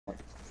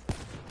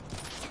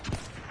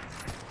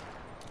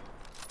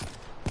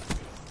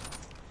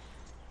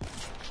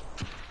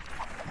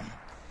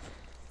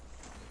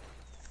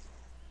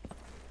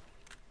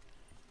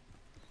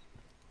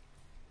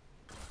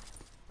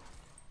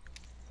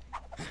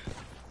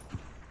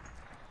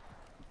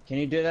Can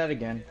you do that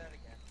again?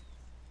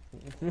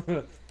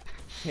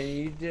 Can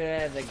you do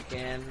that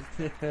again?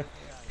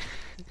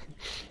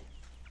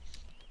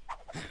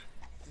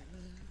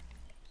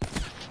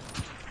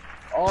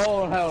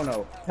 Oh, hell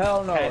no.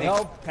 Hell no.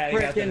 Hell Patty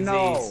got the freaking disease.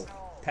 no.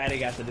 Patty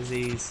got the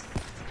disease.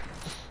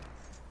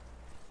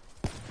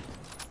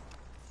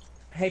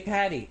 Hey,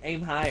 Patty,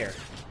 aim higher.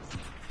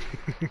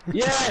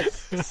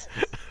 Yes!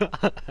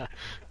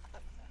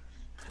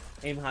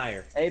 Aim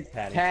higher, Hey,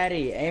 Patty.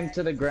 Patty, aim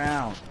to the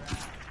ground.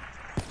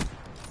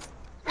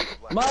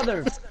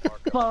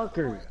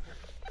 Motherfucker.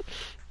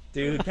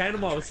 Dude,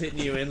 Panama was hitting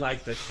you in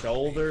like the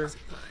shoulder,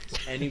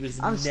 and he was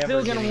I'm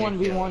never still gonna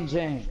getting a kill. 1v1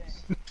 James.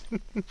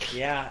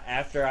 Yeah,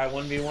 after I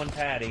 1v1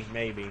 Patty,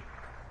 maybe.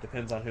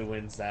 Depends on who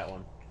wins that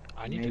one.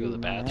 I need to go to the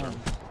bathroom.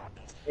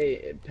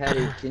 Hey,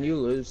 Patty, can you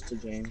lose to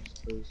James,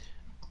 please?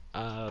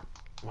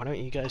 Why don't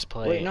you guys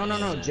play? Wait,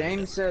 no.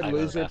 James said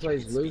loser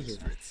plays loser.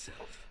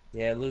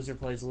 Yeah, loser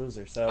plays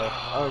loser. So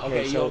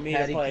Okay, you so want me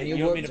Patty, to play? can You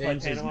you want me whoop to play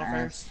James's Panama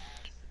ass?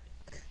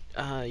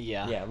 first?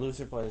 Yeah. Yeah,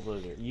 loser plays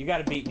loser. You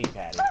gotta beat me,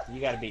 Patty.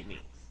 You gotta beat me.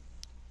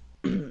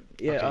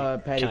 Yeah,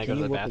 Okay. Patty, Can I go to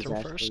you the whoop his bathroom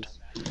ass, first?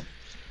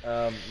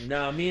 please?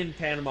 No, me and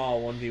Panama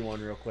will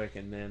 1v1 real quick,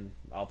 and then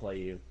I'll play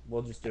you.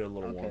 We'll just do a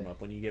little Okay. warm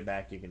up. When you get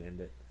back, you can end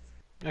it.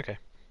 Okay.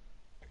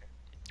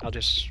 I'll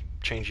just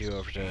change you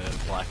over to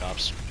Black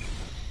Ops.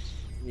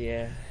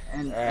 Yeah.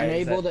 And Alright,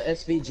 enable the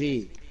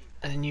SVG.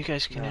 And then you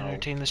guys can No.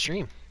 entertain the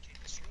stream.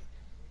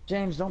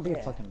 James, don't be a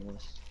Yeah. fucking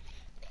wuss.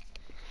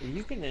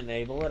 You can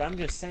enable it. I'm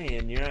just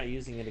saying you're not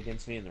using it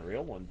against me in the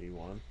real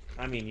 1v1.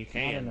 I mean, you Not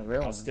in can. the real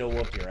I'll one. still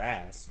whoop your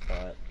ass,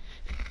 but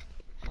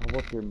I'll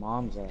whoop your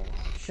mom's ass.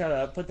 shut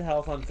up. Put the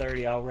health on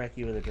 30. I'll wreck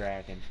you with a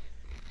dragon.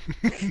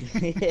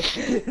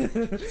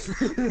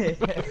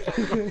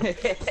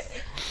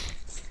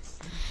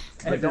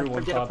 Hey, don't Everyone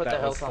forget to thought put the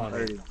that was health on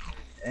funny. 30.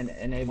 And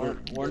enable.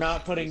 We're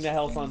not putting the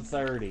health on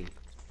 30.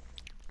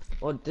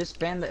 Well,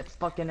 disband the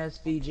fucking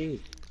SVG.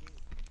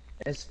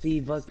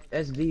 SV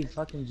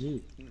fucking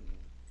G.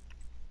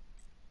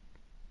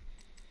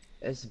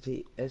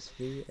 SV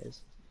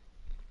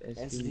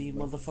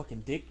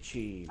motherfucking dick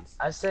cheese.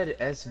 I said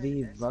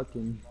SV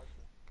fucking.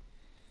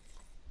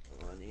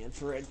 On the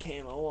infrared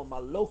camo on my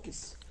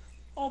locust.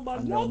 On my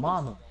I'm locust. your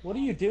mama. What are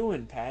you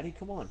doing, Patty?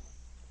 Come on.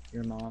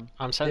 Your mom.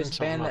 I'm setting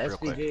Disband something the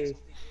up real quick. SVG.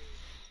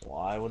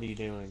 Why? What are you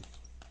doing?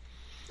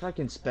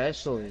 Fucking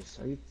specialist.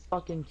 Are you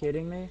fucking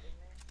kidding me?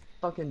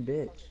 Fucking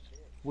bitch.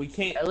 We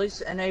can't. At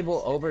least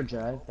enable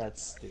overdrive.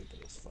 That's stupid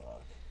as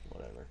fuck.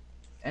 Whatever.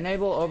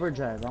 Enable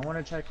overdrive. I want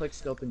to try quick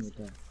scoping with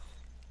that.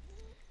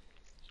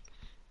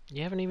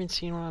 You haven't even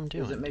seen what I'm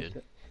Does it doing, make dude.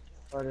 it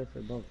harder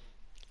for both?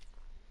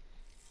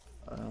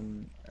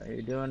 Are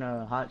you doing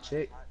a hot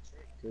chick?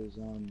 Cause if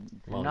you're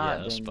Well,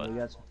 not, yes, then but- we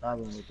got some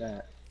problem with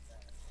that.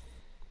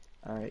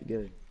 Alright,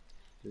 good.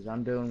 Cause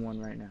I'm doing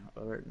one right now,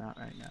 or not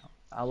right now.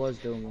 I was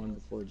doing one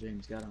before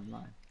James got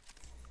online.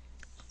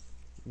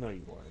 No,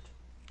 you weren't.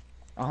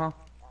 Uh-huh.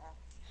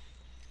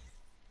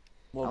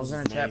 What I was in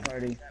a his chat name?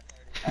 party.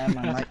 I had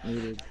my mic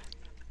muted.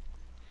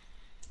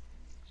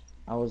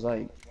 I was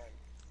like...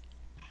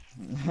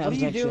 What are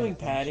you doing,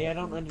 Patty? I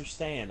don't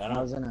understand. I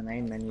was in a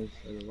main menu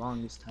for the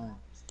longest time.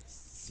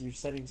 You're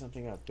setting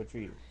something up. Good for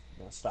you.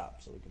 Now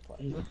stop so we can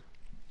play.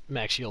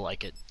 Max, you'll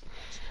like it.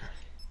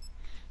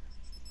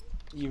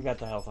 You've got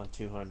the health on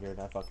 200.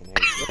 I fucking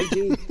hate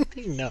you.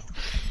 No.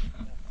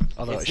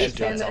 Although It's I should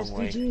do headshots it.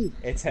 SVG. only.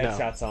 It's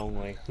headshots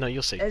only. No,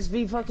 you'll see.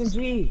 SV fucking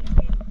G.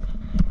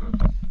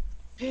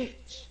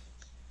 Bitch.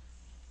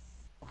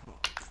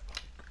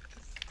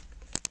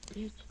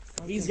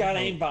 He's got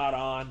aimbot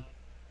on.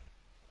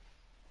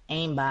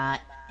 Aimbot,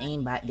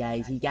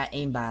 guys. He got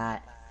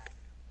aimbot.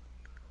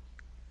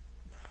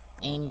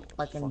 Aim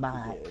fucking Fuck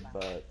bot. he did,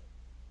 but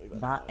we better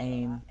Bot know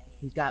aim.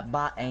 He's got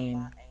bot aim.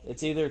 that.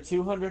 It's either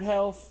 200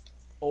 health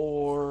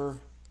or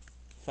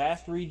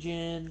fast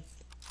regen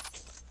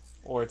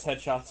or it's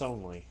headshots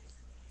only.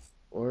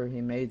 Or he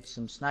made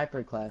some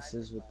sniper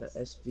classes with the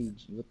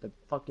SVG, with the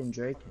fucking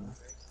Draken.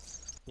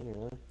 Yeah.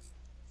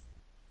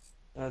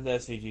 The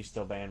SVG's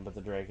still banned, but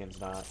the Draken's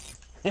not.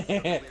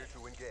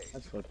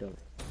 That's fucked up.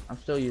 I'm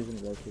still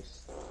using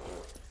Locust.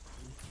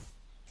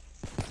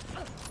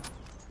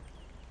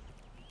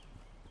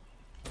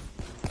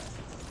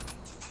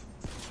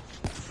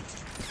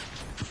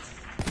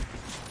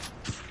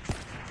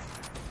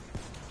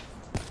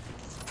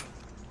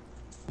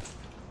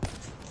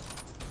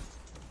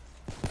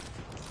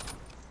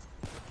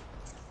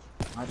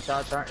 My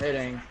shots aren't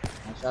hitting.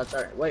 My shots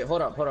are. Wait,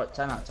 hold up.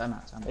 Time out.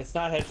 It's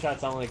not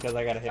headshots only because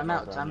I got a hit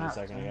marker on you a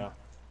second ago.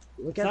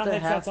 Look It's at not the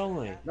headshots half.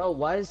 only. No,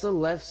 why is the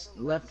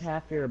left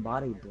half of your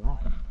body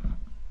black?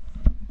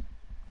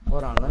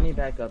 Hold on, let me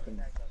back up and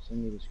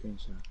send you the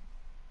screenshot.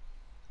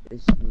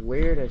 It's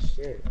weird as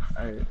shit.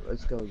 Alright,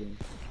 let's go again.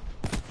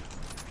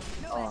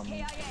 Man.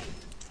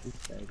 You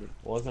faggot.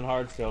 Wasn't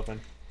hard scoping.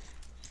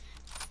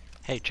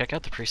 Hey, check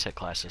out the preset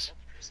classes.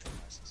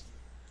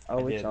 Oh,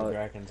 I we did. saw The it.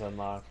 Draken's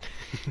unlocked.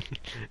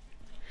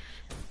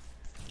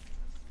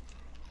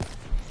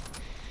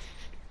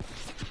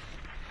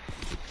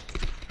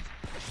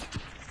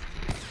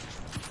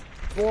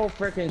 Full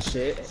freaking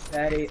shit,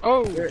 Patty.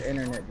 Oh! Your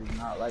internet does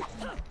not like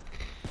me.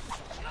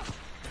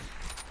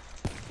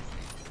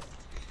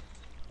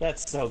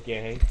 That's so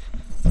gay.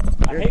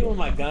 I hate when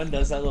my gun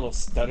does that little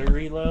stutter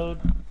reload.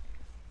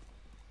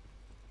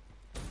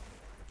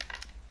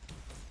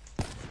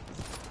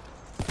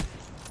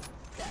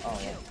 Oh,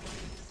 yeah.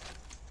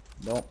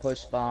 Don't push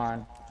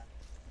spawn.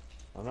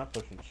 I'm not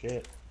pushing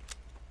shit.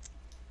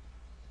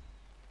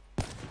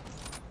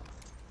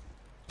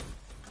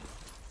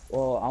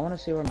 Whoa, I want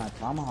to see where my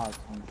tomahawk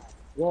went.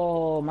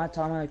 Whoa, my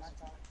tomahawk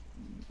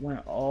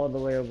went all the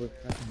way over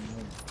fucking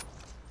here.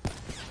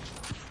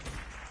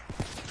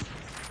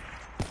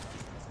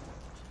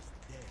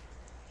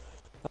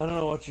 I don't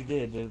know what you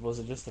did. Was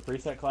it just the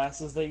preset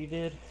classes that you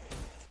did?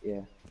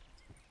 Yeah.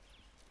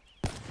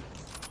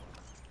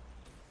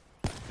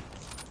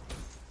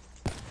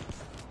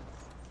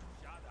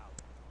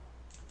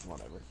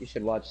 Whatever. You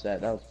should watch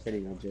that. That was pretty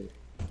legit.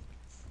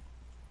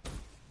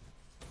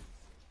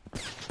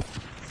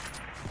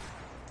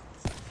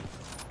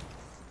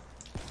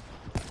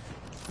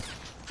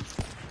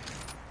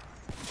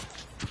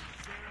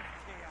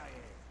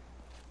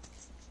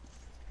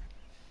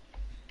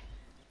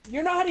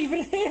 You're not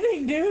even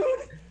hitting, dude!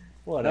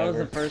 Whatever. That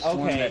was the first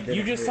one that Okay, you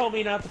didn't just hit. told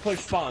me not to push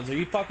spawns. Are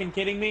you fucking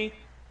kidding me?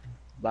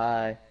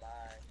 Bye.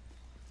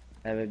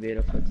 Have a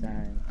beautiful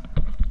time.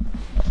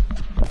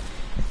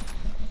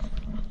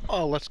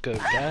 Oh, let's go,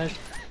 guys.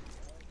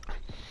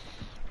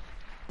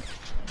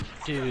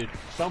 Dude,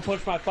 Don't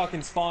push my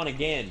fucking spawn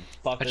again,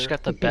 fucker. I just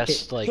got the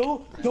best, like...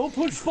 Don't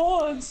push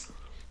spawns!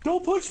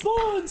 Don't push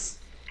spawns!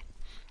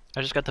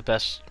 I just got the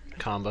best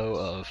combo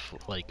of,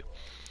 like,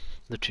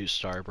 the 2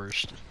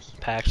 Starburst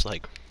packs,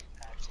 like...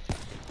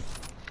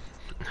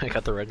 I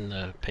got the red and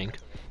the pink.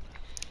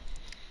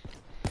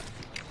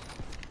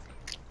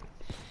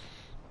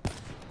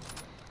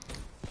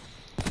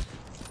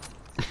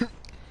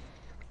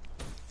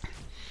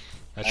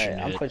 That Alright,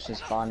 shouldn't I'm hit. pushing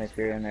spawn if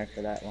you're in there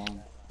for that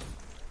long.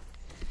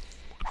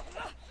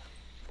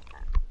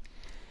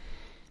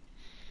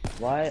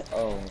 Why?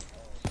 Oh.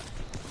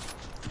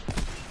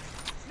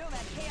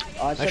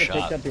 Oh, I should have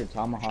shot. picked up your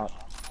tomahawk.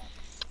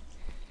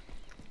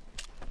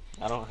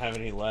 I don't have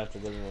any left.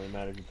 It doesn't really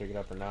matter if you pick it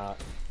up or not.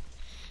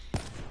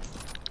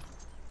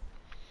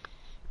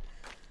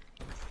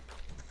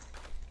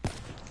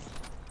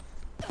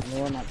 I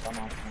know where my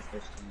tomahawk went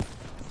this time.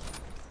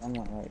 One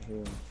went right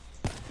here.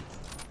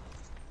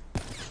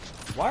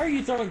 Why are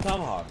you throwing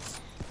tomahawks?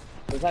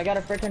 Cause I got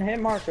a freaking hit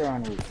marker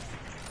on you.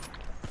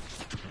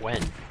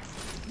 When?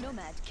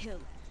 Nomad kill.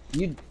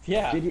 You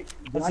Yeah, did you, do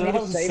that's I need what I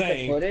to was save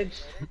saying. the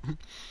footage?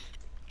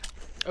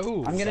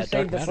 Oh, I'm gonna that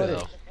save dark the matter,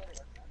 footage.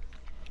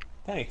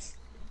 Thanks.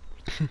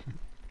 though.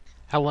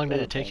 How long did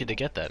it take you to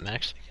get that,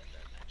 Max?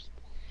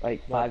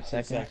 Like About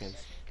 5 2 seconds.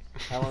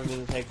 How long did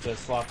it take to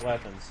swap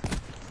weapons?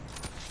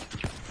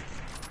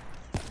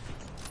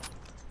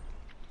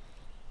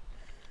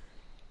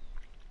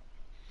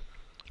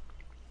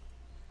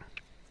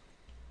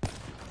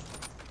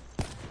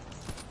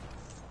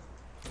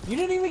 You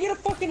didn't even get a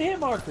fucking hit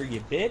marker, you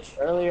bitch!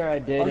 Earlier I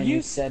did, Are and you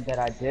you said that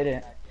I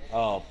didn't.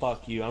 Oh,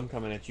 fuck you. I'm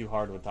coming at you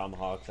hard with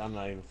tomahawks. I'm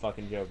not even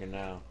fucking joking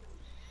now.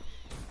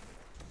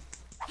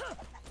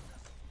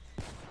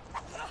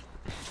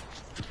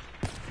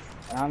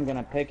 And I'm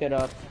gonna pick it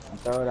up and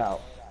throw it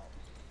out.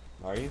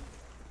 Are you?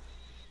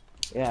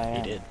 Yeah, yeah.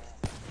 He did.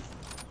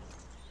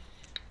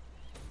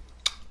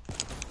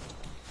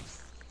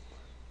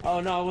 Oh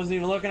no, I wasn't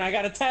even looking. I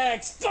got a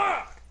text!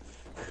 Fuck!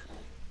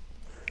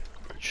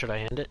 Should I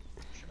end it?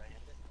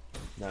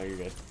 No, you're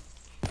good.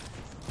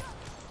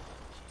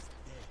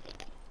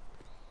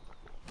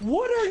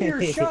 What are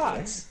your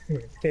shots?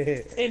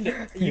 End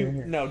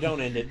it. No, don't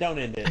end it. Don't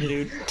end it,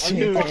 dude. Are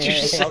you Dude, fucking you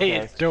say okay.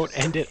 it. Don't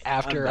end it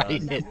after I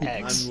I'm hit done.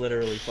 X. I'm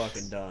literally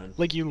fucking done.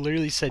 Like you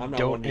literally said, I'm not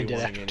don't end it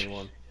 1v1ing after.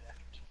 anyone.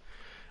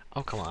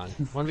 Oh come on,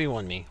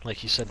 1v1 me,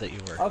 like you said that you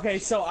were. Okay,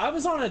 so I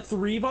was on a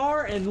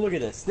 3-bar, and look at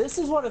this. This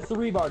is what a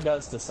 3-bar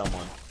does to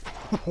someone.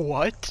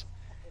 What?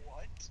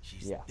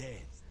 Yeah.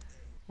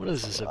 What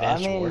is this, I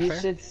advanced mean, warfare?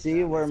 you should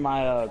see where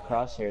my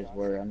crosshairs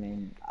were. I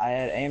mean, I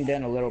had aimed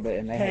in a little bit,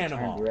 and they had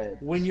Panama. turned red.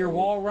 When you're so-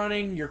 wall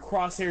running, your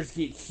crosshairs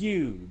get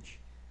huge.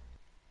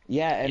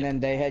 Yeah, and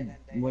then they had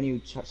when you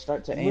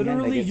start to aim in,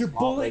 Literally, they get your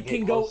small, they bullet get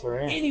can go closer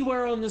in.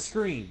 anywhere on the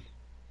screen.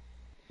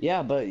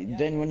 Yeah, but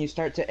then when you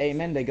start to aim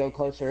in, they go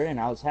closer in.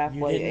 I was You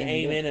halfway didn't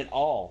aimed aim in at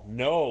all.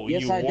 No,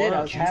 Yes, you I did. I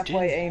weren't. was You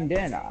halfway did. aimed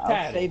in. I'll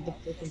Patty. save the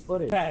freaking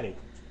footage. Patty,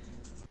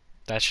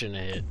 That shouldn't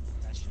have hit.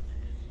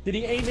 did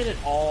he aim in at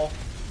all?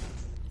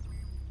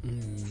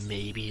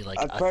 Maybe like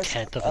I a pressed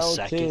tenth of a L2.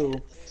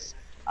 second.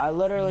 I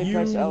literally You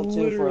pressed L2 for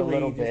a literally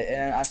little just- bit,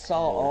 and I saw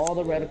all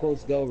the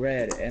reticles go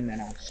red, and then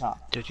I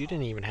shot. Dude, you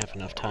didn't even have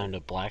enough time to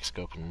black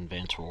scope in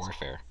advanced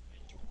warfare.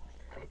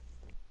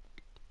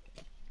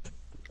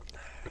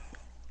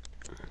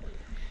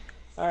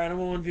 Alright, I'm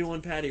gonna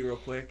 1v1 Patty real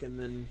quick, and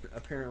then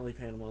apparently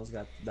Panama's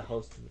got the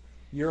host.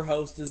 Your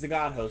host is the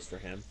god host for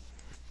him.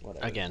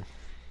 Whatever. Again.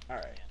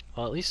 Alright.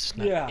 Well, at least it's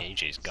not Yeah.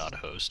 AJ's god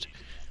host.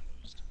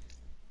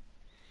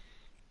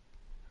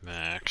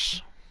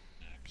 Max.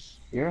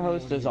 Your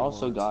host is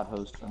also God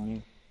host from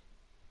you.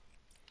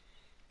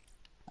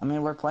 I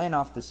mean, we're playing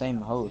off the same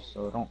host,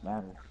 so it don't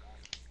matter.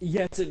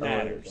 Yes, it Oh, wait,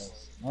 matters.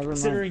 yes. Never mind.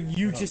 Considering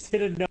you just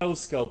hit a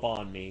no-scope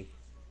on me.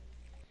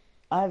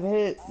 I've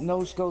hit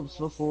no scopes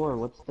before.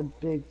 What's the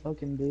big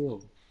fucking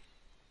deal?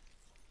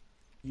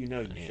 You know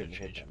I you need to shouldn't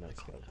hit change that my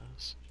no-scope.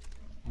 class.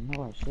 I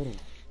know I should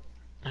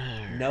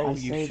have. No, I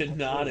you saved should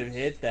the not have footage.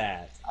 hit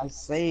that. I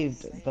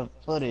saved the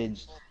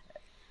footage.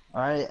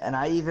 Alright, and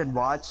I even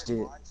watched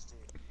it.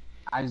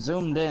 I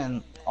zoomed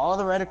in. All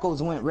the reticles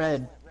went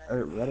red.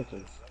 Or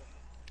reticles.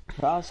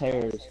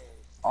 Crosshairs.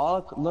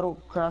 All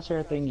little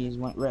crosshair thingies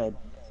went red.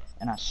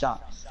 And I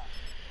shot.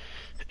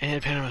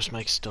 And Panama's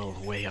mic's still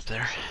way up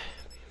there.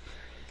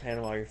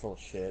 Panama, you're full of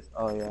shit.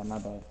 Oh yeah, my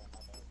bad.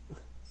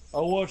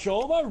 I'll watch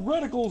all my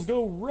reticles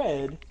go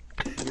red.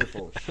 You're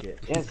full of shit.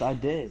 Yes, I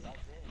did.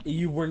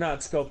 You were not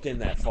scoped in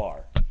that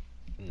far.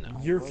 No.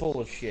 You're full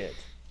of shit.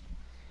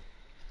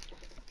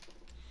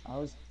 I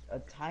was a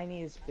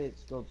tiniest bit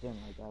scoped in,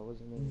 like I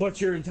wasn't even...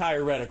 But your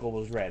entire reticle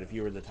was red if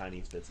you were the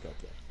tiniest bit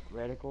scoped in.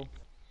 Reticle,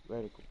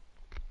 reticle,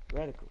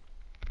 reticle,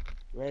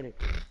 reticle.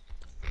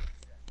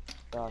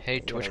 Gosh, Hey, I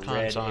got a TwitchCon's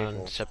red on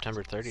ickle.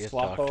 September 30th to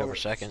Swap October over,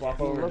 2nd. swap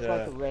You over look to,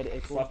 like a red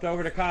ickle. swapped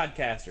over to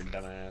Codcaster,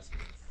 dumbass.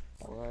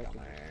 Or I could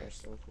Dumbass.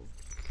 just press circle.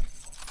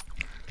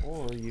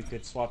 Or you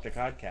could swap to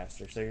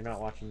Codcaster so you're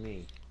not watching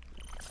me.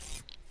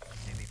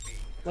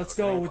 Let's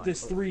go with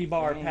this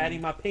 3-bar, Dang. Patty.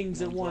 My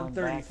ping's at I'm going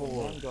back and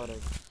 134. then go to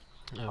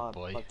Oh Pod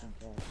boy. fucking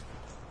Cast.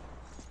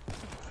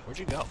 Where'd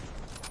you go?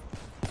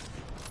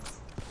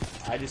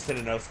 I just hit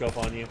a no-scope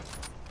on you.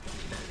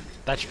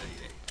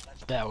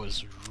 That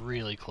was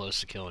really close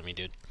to killing me,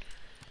 dude.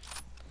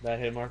 That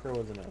hit marker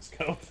was a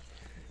no-scope.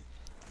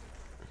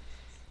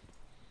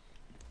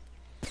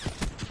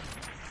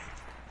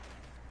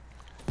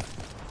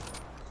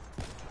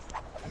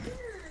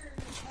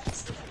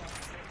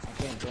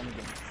 I can't jump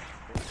again.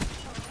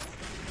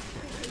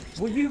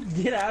 Will you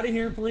get out of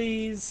here,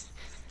 please?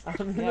 I'm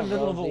in the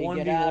middle of a Rosie, 1v1.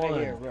 get out of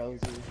here,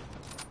 Rosie.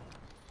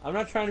 I'm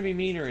not trying to be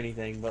mean or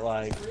anything, but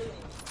like...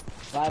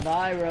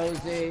 Bye-bye,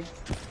 Rosie.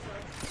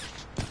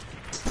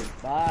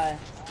 Bye.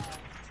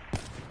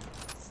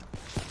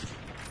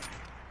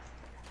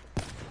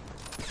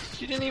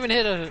 You didn't even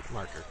hit a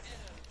marker.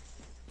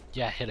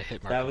 Yeah, hit a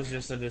hit marker. That was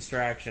just a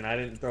distraction. I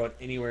didn't throw it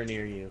anywhere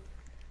near you.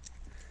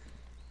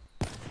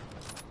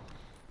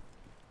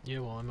 Yeah,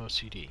 well, I'm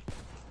OCD.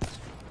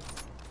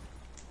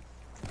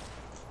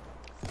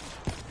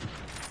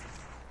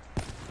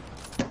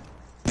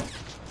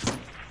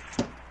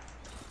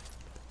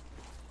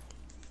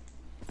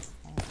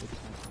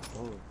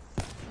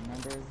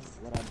 Remember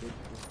what I did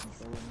to this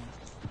controller?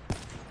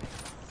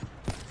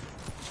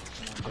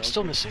 I'm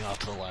still missing off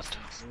to the left.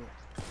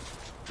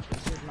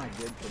 This is my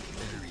good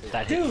controller.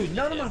 That hit you in Dude, the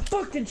none of hip. my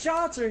fucking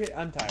shots are hit.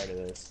 I'm tired of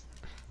this.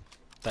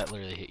 That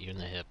literally hit you in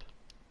the hip.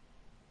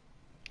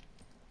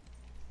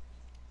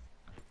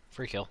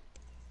 Free kill.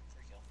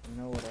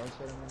 You know what else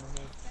hit him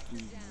in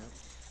the head?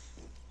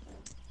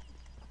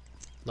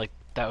 Like,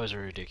 that was a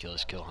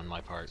ridiculous kill on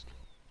my part.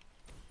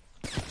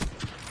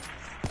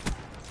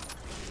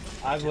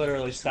 I've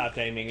literally stopped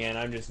aiming in.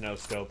 I'm just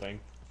no-scoping.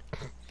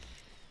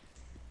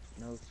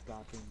 No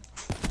scoping.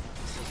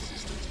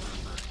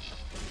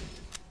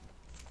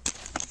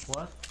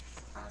 What?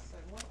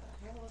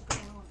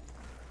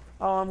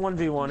 Oh, I'm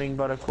 1v1ing,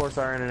 but of course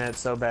our internet's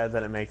so bad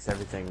that it makes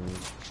everything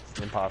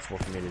impossible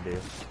for me to do.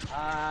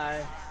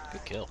 Hi.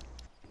 Good kill.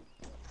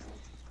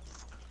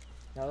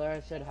 Tell her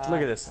I said hi.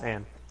 Look at this,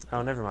 Ann.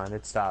 Oh, never mind.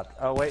 It stopped.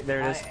 Oh, wait,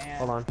 there it is. Hi, Ann.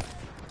 Hold on.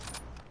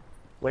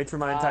 Wait for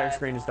my entire Hi.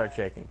 screen to start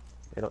shaking.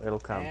 It'll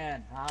come.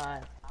 Man,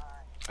 hi.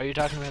 Are you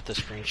talking about the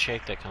screen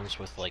shake that comes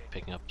with, like,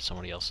 picking up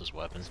somebody else's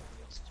weapon?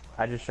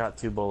 I just shot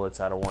 2 bullets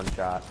out of 1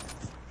 shot.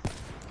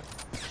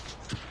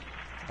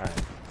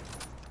 Alright.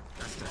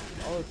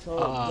 Oh, so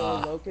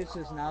the Locust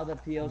is now the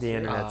PLC. The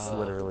internet's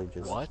literally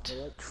just What?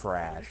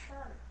 trash.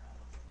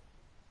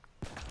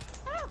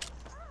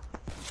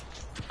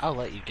 I'll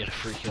let you get a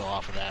free kill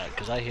off of that,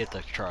 because I hit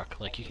the truck.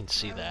 Like, you can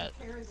see that.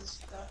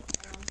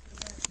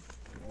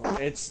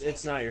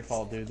 It's not your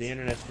fault, dude. The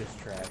internet's just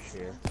trash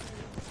here.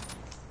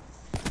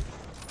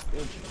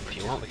 If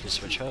you want, we can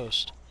switch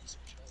host.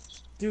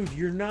 Dude,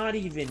 you're not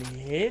even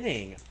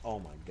hitting. Oh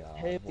my god.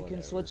 Hey, we can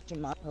whatever. switch to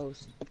my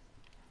host.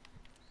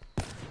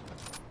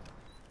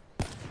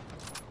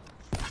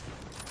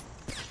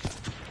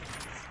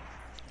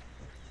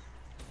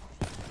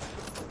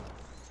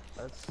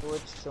 Let's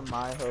switch to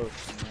my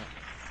host. Man.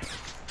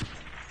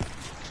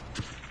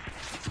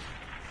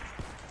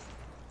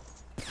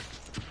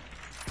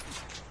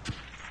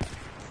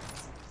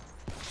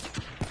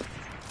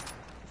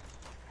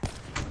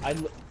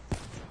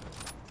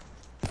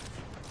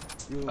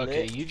 You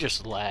Okay, lit? you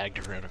just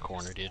lagged around a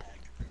corner, dude.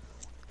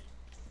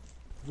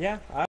 Yeah,